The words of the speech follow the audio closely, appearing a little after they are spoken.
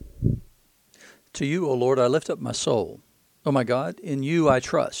To you, O Lord, I lift up my soul. O my God, in you I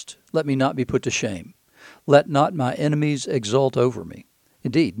trust. Let me not be put to shame. Let not my enemies exult over me.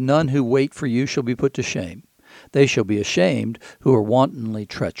 Indeed, none who wait for you shall be put to shame. They shall be ashamed who are wantonly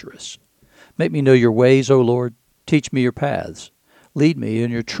treacherous. Make me know your ways, O Lord. Teach me your paths. Lead me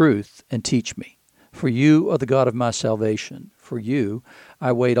in your truth and teach me. For you are the God of my salvation. For you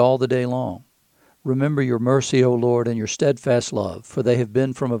I wait all the day long. Remember your mercy, O Lord, and your steadfast love, for they have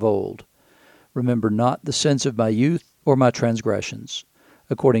been from of old. Remember not the sins of my youth or my transgressions.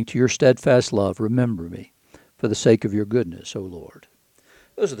 According to your steadfast love, remember me, for the sake of your goodness, O Lord.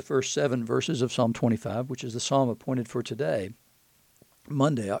 Those are the first 7 verses of Psalm 25, which is the psalm appointed for today,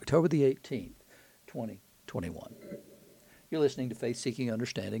 Monday, October the 18th, 2021. You're listening to Faith Seeking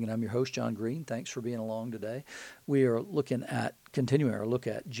Understanding, and I'm your host, John Green. Thanks for being along today. We are continuing our look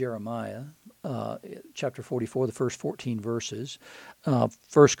at Jeremiah, chapter 44, the first 14 verses. 1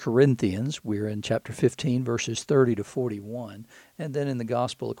 Corinthians, we're in chapter 15, verses 30 to 41. And then in the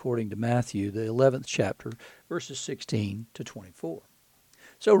Gospel according to Matthew, the 11th chapter, verses 16 to 24.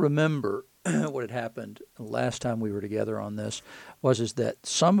 So remember what had happened last time we were together on this is that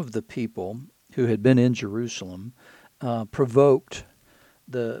some of the people who had been in Jerusalem provoked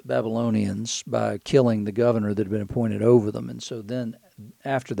the Babylonians by killing the governor that had been appointed over them. And so then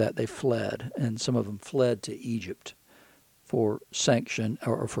after that they fled, and some of them fled to Egypt for sanction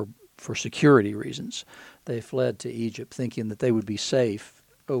or for security reasons. They fled to Egypt thinking that they would be safe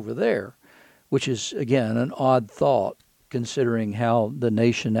over there, which is, again, an odd thought considering how the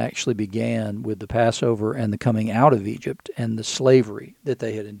nation actually began with the Passover and the coming out of Egypt and the slavery that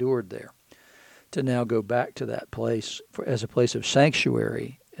they had endured there. To now go back to that place as a place of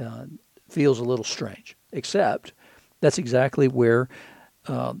sanctuary feels a little strange, except that's exactly where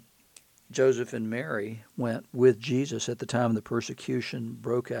Joseph and Mary went with Jesus at the time the persecution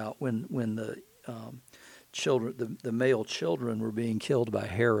broke out, when the the male children were being killed by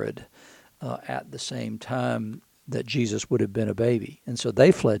Herod at the same time that Jesus would have been a baby. And so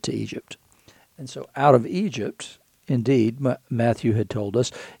they fled to Egypt. And so out of Egypt, indeed, Matthew had told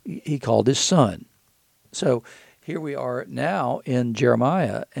us, he called his son. So here we are now in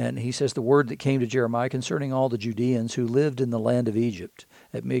Jeremiah, and he says the word that came to Jeremiah concerning all the Judeans who lived in the land of Egypt,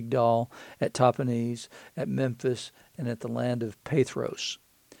 at Migdol, at Tahpanhes, at Memphis, and at the land of Pathros.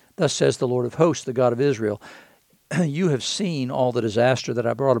 Thus says the Lord of hosts, the God of Israel, you have seen all the disaster that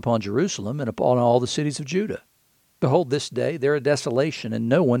I brought upon Jerusalem and upon all the cities of Judah. Behold, this day they are a desolation, and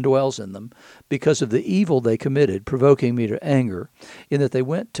no one dwells in them, because of the evil they committed, provoking me to anger, in that they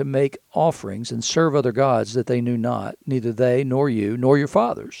went to make offerings and serve other gods that they knew not, neither they, nor you, nor your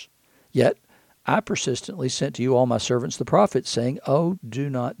fathers. Yet I persistently sent to you all my servants the prophets, saying, oh, do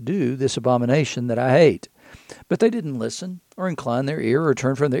not do this abomination that I hate. But they didn't listen, or incline their ear, or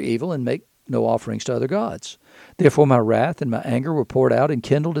turn from their evil, and make no offerings to other gods. Therefore my wrath and my anger were poured out and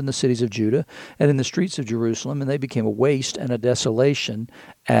kindled in the cities of Judah and in the streets of Jerusalem, and they became a waste and a desolation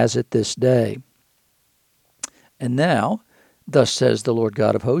as at this day. And now, thus says the Lord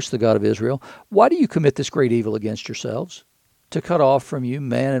God of hosts, the God of Israel, why do you commit this great evil against yourselves, to cut off from you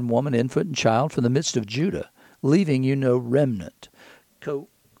man and woman, infant and child, from the midst of Judah, leaving you no remnant? To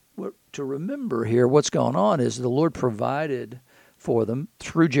remember here what's going on is the Lord provided for them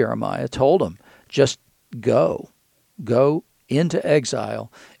through Jeremiah, told them, just go into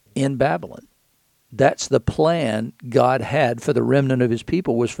exile in Babylon. That's the plan God had for the remnant of his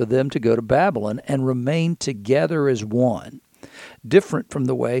people, was for them to go to Babylon and remain together as one. Different from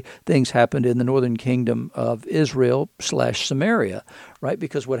the way things happened in the northern kingdom of Israel/Samaria, right?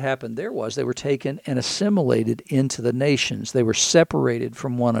 Because what happened there was they were taken and assimilated into the nations. They were separated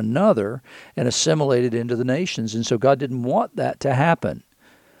from one another and assimilated into the nations. And so God didn't want that to happen,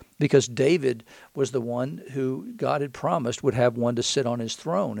 because David was the one who God had promised would have one to sit on his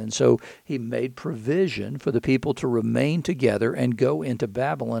throne. And so he made provision for the people to remain together and go into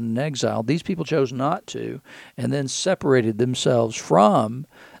Babylon in exile. These people chose not to, and then separated themselves from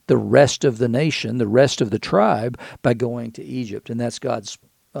the rest of the nation, the rest of the tribe, by going to Egypt. And that's God's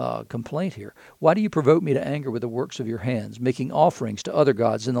complaint here. Why do you provoke me to anger with the works of your hands, making offerings to other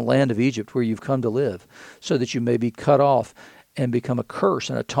gods in the land of Egypt where you've come to live, so that you may be cut off and become a curse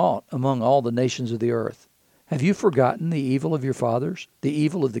and a taunt among all the nations of the earth? Have you forgotten the evil of your fathers, the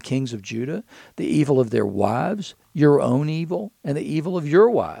evil of the kings of Judah, the evil of their wives, your own evil, and the evil of your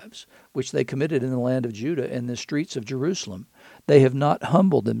wives, which they committed in the land of Judah and the streets of Jerusalem? They have not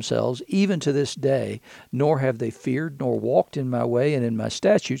humbled themselves even to this day, nor have they feared, nor walked in my way and in my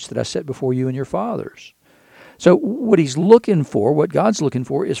statutes that I set before you and your fathers. So what he's looking for, what God's looking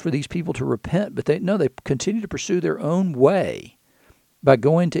for, is for these people to repent, but they continue to pursue their own way. by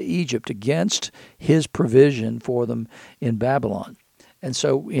going to Egypt against his provision for them in Babylon. And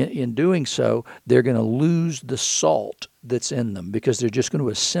so in doing so, they're going to lose the salt that's in them because they're just going to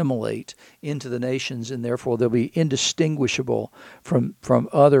assimilate into the nations, and therefore they'll be indistinguishable from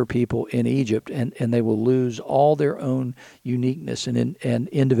other people in Egypt, and they will lose all their own uniqueness and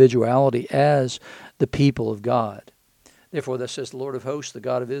individuality as the people of God. Therefore, thus says the Lord of hosts, the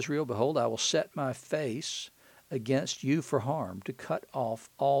God of Israel, behold, I will set my face against you for harm, to cut off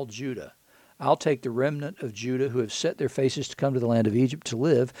all Judah. I'll take the remnant of Judah who have set their faces to come to the land of Egypt to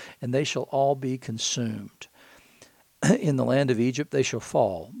live, and they shall all be consumed. In the land of Egypt they shall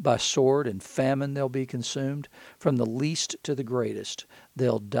fall. By sword and famine they'll be consumed, from the least to the greatest.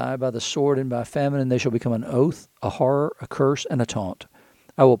 They'll die by the sword and by famine, and they shall become an oath, a horror, a curse, and a taunt.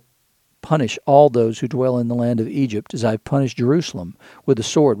 I will punish all those who dwell in the land of Egypt, as I have punished Jerusalem, with the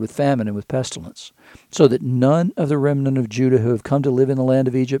sword, with famine, and with pestilence, so that none of the remnant of Judah who have come to live in the land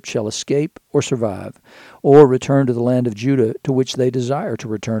of Egypt shall escape or survive, or return to the land of Judah, to which they desire to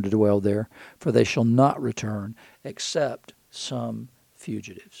return to dwell there, for they shall not return, except some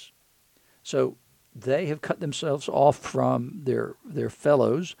fugitives. So they have cut themselves off from their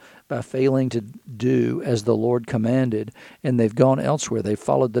fellows by failing to do as the Lord commanded, and they've gone elsewhere. They've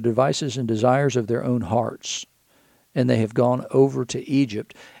followed the devices and desires of their own hearts, and they have gone over to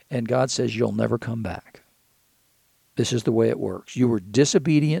Egypt, and God says, you'll never come back. This is the way it works. You were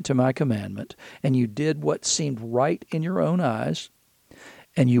disobedient to my commandment, and you did what seemed right in your own eyes,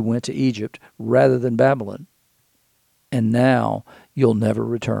 and you went to Egypt rather than Babylon, and now you'll never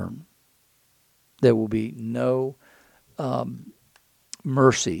return. There will be no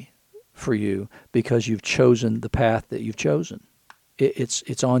mercy for you because you've chosen the path that you've chosen.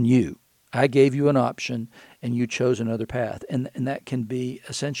 It's on you. I gave you an option, and you chose another path. And that can be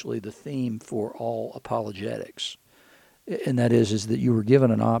essentially the theme for all apologetics. And that is that you were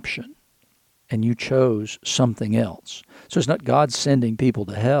given an option, and you chose something else. So it's not God sending people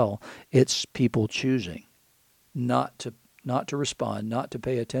to hell. It's people choosing not to respond, not to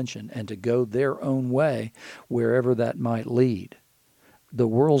pay attention, and to go their own way wherever that might lead. The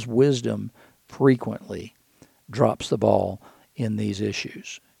world's wisdom frequently drops the ball in these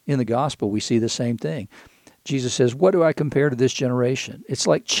issues. In the gospel, we see the same thing. Jesus says, what do I compare to this generation? It's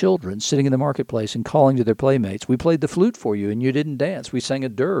like children sitting in the marketplace and calling to their playmates. We played the flute for you, and you didn't dance. We sang a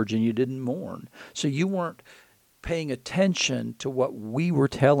dirge, and you didn't mourn. So you weren't paying attention to what we were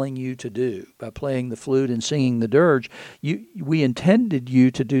telling you to do by playing the flute and singing the dirge. We intended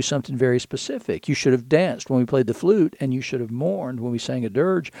you to do something very specific. You should have danced when we played the flute, and you should have mourned when we sang a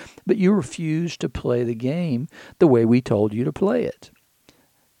dirge, but you refused to play the game the way we told you to play it.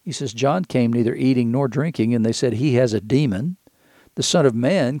 He says, John came neither eating nor drinking, and they said, he has a demon. The Son of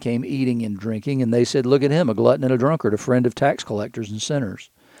Man came eating and drinking, and they said, look at him, a glutton and a drunkard, a friend of tax collectors and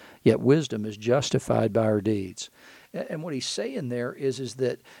sinners. Yet wisdom is justified by her deeds. And what he's saying there is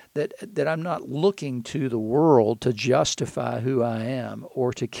that I'm not looking to the world to justify who I am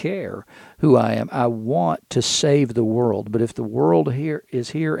or to care who I am. I want to save the world. But if the world is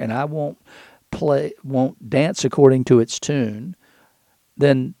here and I won't dance according to its tune,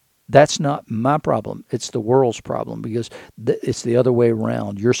 then that's not my problem. It's the world's problem, because it's the other way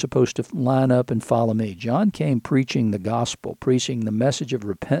around. You're supposed to line up and follow me. John came preaching the gospel, preaching the message of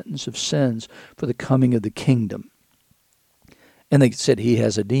repentance of sins for the coming of the kingdom. And they said he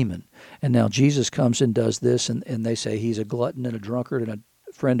has a demon. And now Jesus comes and does this, and they say he's a glutton and a drunkard and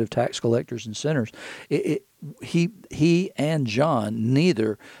a friend of tax collectors and sinners. He and John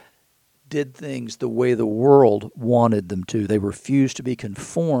neither did things the way the world wanted them to. They refused to be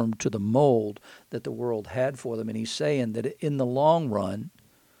conformed to the mold that the world had for them. And he's saying that in the long run,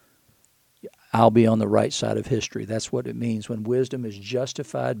 I'll be on the right side of history. That's what it means when wisdom is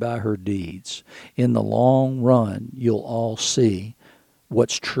justified by her deeds. In the long run, you'll all see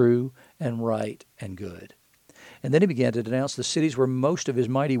what's true and right and good. And then he began to denounce the cities where most of his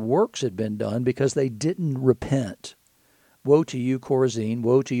mighty works had been done because they didn't repent. Woe to you, Chorazin!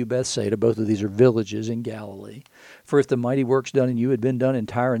 Woe to you, Bethsaida! Both of these are villages in Galilee. For if the mighty works done in you had been done in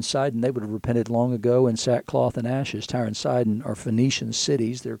Tyre and Sidon, they would have repented long ago in sackcloth and ashes. Tyre and Sidon are Phoenician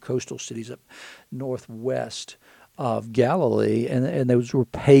cities. They're coastal cities up northwest of Galilee, and those were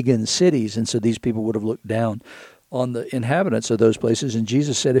pagan cities. And so these people would have looked down on the inhabitants of those places. And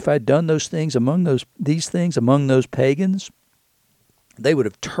Jesus said, if I'd done these things among those pagans, they would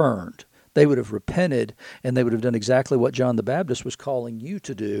have turned. They would have repented, and they would have done exactly what John the Baptist was calling you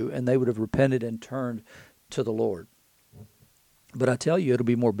to do, and they would have repented and turned to the Lord. But I tell you, it'll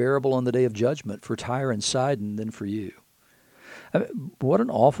be more bearable on the day of judgment for Tyre and Sidon than for you. I mean, what an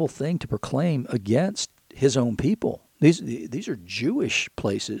awful thing to proclaim against his own people. These are Jewish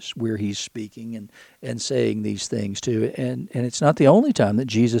places where he's speaking and saying these things to. And it's not the only time that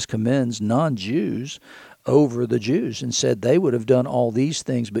Jesus commends non-Jews over the Jews and said they would have done all these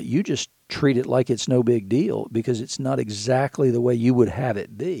things, but you just treat it like it's no big deal because it's not exactly the way you would have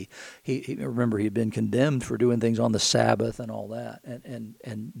it be. Remember, he'd been condemned for doing things on the Sabbath and all that,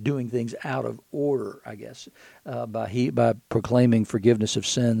 and doing things out of order, I guess, by proclaiming forgiveness of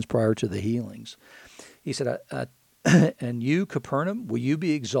sins prior to the healings. He said, and you, Capernaum, will you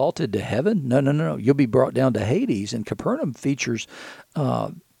be exalted to heaven? No. You'll be brought down to Hades. And Capernaum features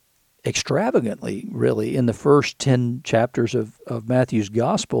extravagantly, really, in the first 10 chapters of Matthew's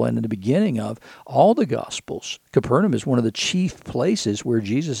Gospel and in the beginning of all the Gospels. Capernaum is one of the chief places where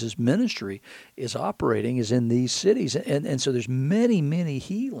Jesus' ministry is operating, is in these cities. And so there's many, many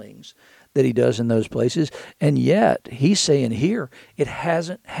healings that he does in those places. And yet, he's saying here, it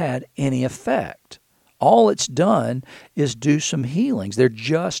hasn't had any effect. All it's done is do some healings. They're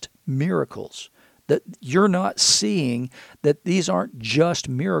just miracles. That you're not seeing that these aren't just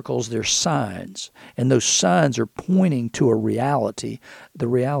miracles, they're signs. And those signs are pointing to a reality, the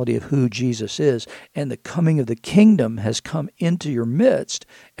reality of who Jesus is. And the coming of the kingdom has come into your midst,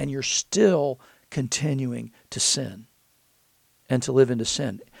 and you're still continuing to sin and to live into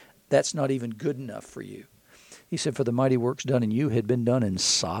sin. That's not even good enough for you. He said, for the mighty works done in you had been done in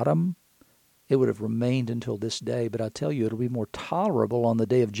Sodom, it would have remained until this day, but I tell you, it'll be more tolerable on the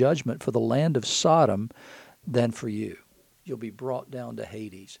day of judgment for the land of Sodom than for you. You'll be brought down to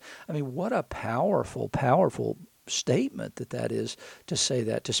Hades. I mean, what a powerful, powerful statement that is, to say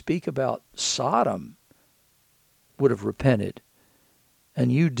that. To speak about Sodom would have repented, and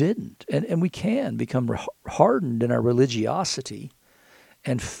you didn't. And we can become hardened in our religiosity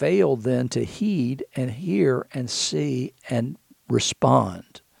and fail then to heed and hear and see and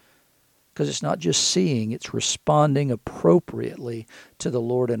respond. Because it's not just seeing, it's responding appropriately to the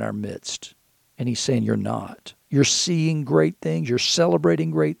Lord in our midst. And he's saying you're not. You're seeing great things, you're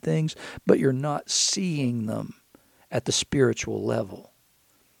celebrating great things, but you're not seeing them at the spiritual level.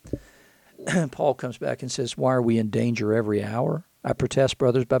 Paul comes back and says, why are we in danger every hour? I protest,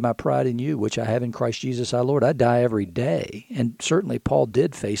 brothers, by my pride in you, which I have in Christ Jesus our Lord. I die every day. And certainly Paul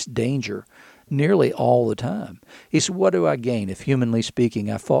did face danger nearly all the time. He said, what do I gain if, humanly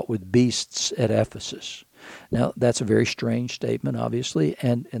speaking, I fought with beasts at Ephesus? Now, that's a very strange statement, obviously,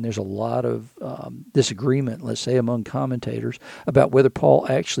 and there's a lot of disagreement, let's say, among commentators about whether Paul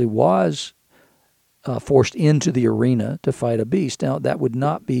actually was forced into the arena to fight a beast. Now, that would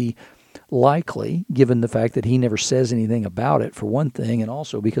not be likely, given the fact that he never says anything about it, for one thing, and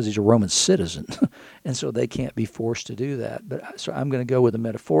also because he's a Roman citizen, and so they can't be forced to do that. But so I'm going to go with a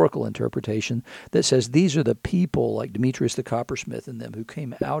metaphorical interpretation that says these are the people like Demetrius the coppersmith and them who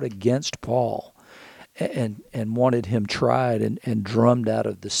came out against Paul and wanted him tried and drummed out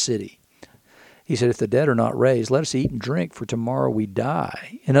of the city. He said, if the dead are not raised, let us eat and drink, for tomorrow we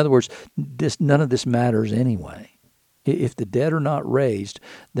die. In other words, none of this matters anyway. If the dead are not raised,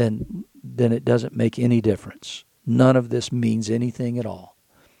 then it doesn't make any difference. None of this means anything at all.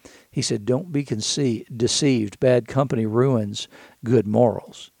 He said, don't be deceived. Bad company ruins good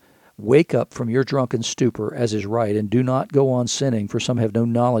morals. Wake up from your drunken stupor, as is right, and do not go on sinning, for some have no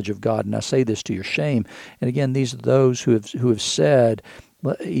knowledge of God. And I say this to your shame. And again, these are those who have said,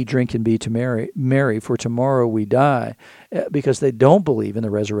 eat, drink, and be merry, for tomorrow we die, because they don't believe in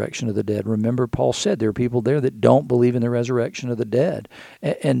the resurrection of the dead. Remember, Paul said there are people there that don't believe in the resurrection of the dead.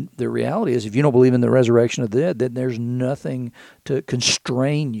 And the reality is, if you don't believe in the resurrection of the dead, then there's nothing to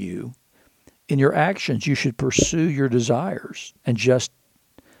constrain you in your actions. You should pursue your desires and just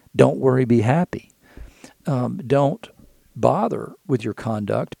don't worry, be happy. Don't bother with your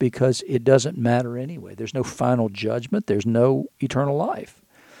conduct because it doesn't matter anyway. There's no final judgment. There's no eternal life.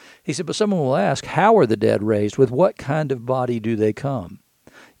 He said, but someone will ask, how are the dead raised? With what kind of body do they come?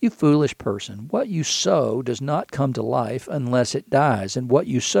 You foolish person, what you sow does not come to life unless it dies. And what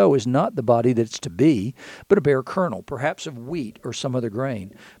you sow is not the body that it's to be, but a bare kernel, perhaps of wheat or some other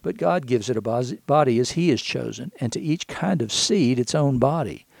grain. But God gives it a body as he has chosen, and to each kind of seed its own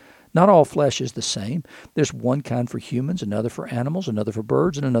body. Not all flesh is the same. There's one kind for humans, another for animals, another for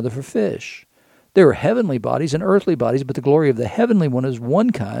birds, and another for fish. There are heavenly bodies and earthly bodies, but the glory of the heavenly one is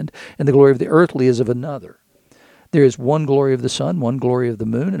one kind, and the glory of the earthly is of another. There is one glory of the sun, one glory of the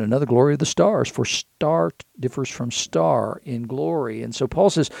moon, and another glory of the stars, for star differs from star in glory. And so Paul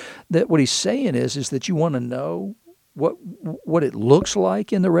says that what he's saying is that you want to know what it looks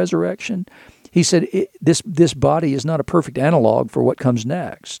like in the resurrection. He said this body is not a perfect analog for what comes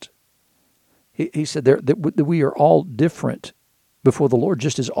next. He said that we are all different before the Lord,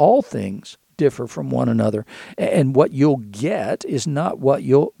 just as all things differ from one another. And what you'll get is not what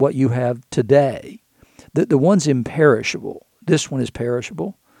you have today. The one's imperishable. This one is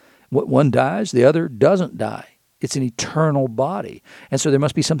perishable. One dies, the other doesn't die. It's an eternal body. And so there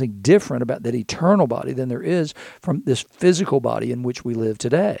must be something different about that eternal body than there is from this physical body in which we live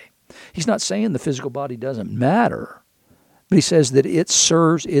today. He's not saying the physical body doesn't matter, but he says that it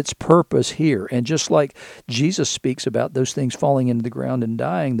serves its purpose here. And just like Jesus speaks about those things falling into the ground and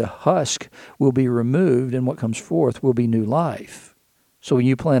dying, the husk will be removed and what comes forth will be new life. So when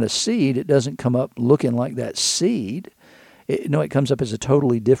you plant a seed, it doesn't come up looking like that seed. It comes up as a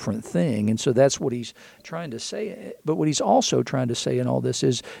totally different thing. And so that's what he's trying to say. But what he's also trying to say in all this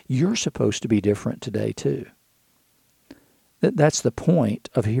is you're supposed to be different today too. That's the point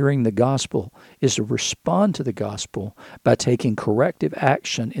of hearing the gospel, is to respond to the gospel by taking corrective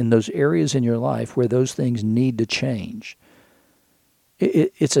action in those areas in your life where those things need to change.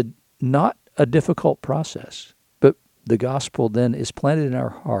 It's not a difficult process, but the gospel then is planted in our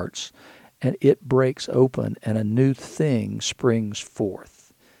hearts, and it breaks open, and a new thing springs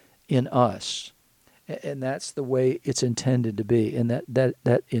forth in us. And that's the way it's intended to be. And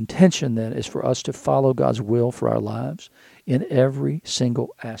that intention then is for us to follow God's will for our lives in every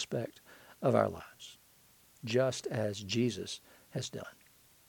single aspect of our lives, just as Jesus has done.